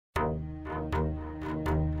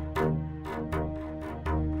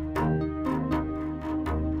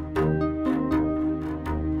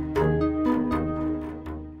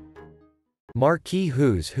Marquis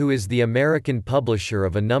who is the American publisher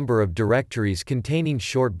of a number of directories containing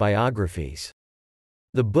short biographies.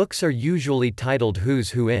 The books are usually titled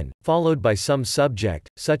Who's Who in, followed by some subject,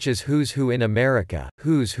 such as Who's Who in America,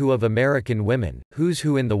 Who's Who of American Women, Who's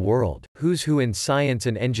Who in the World, Who's Who in Science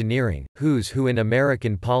and Engineering, Who's Who in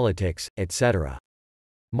American Politics, etc.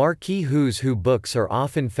 Marquis Who's Who books are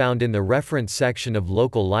often found in the reference section of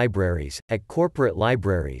local libraries, at corporate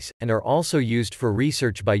libraries, and are also used for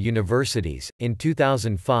research by universities. In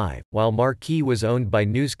 2005, while Marquis was owned by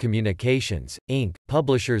News Communications, Inc.,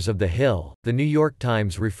 publishers of The Hill, The New York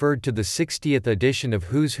Times referred to the 60th edition of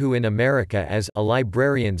Who's Who in America as a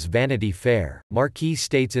librarian's Vanity Fair. Marquis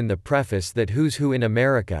states in the preface that Who's Who in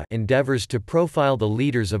America endeavors to profile the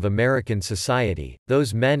leaders of American society,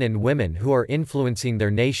 those men and women who are influencing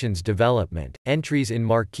their nation's development. Entries in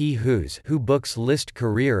Marquis Who's Who books list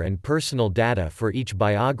career and personal data for each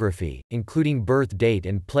biography, including birth date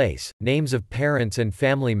and place, names of parents and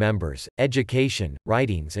family members, education,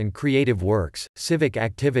 writings and creative works, civic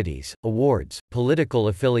activities, awards, political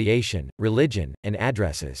affiliation, religion, and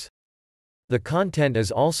addresses. The content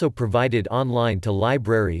is also provided online to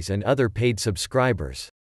libraries and other paid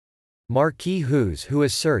subscribers. Marquis Who's Who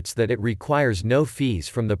asserts that it requires no fees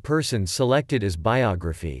from the persons selected as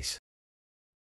biographies.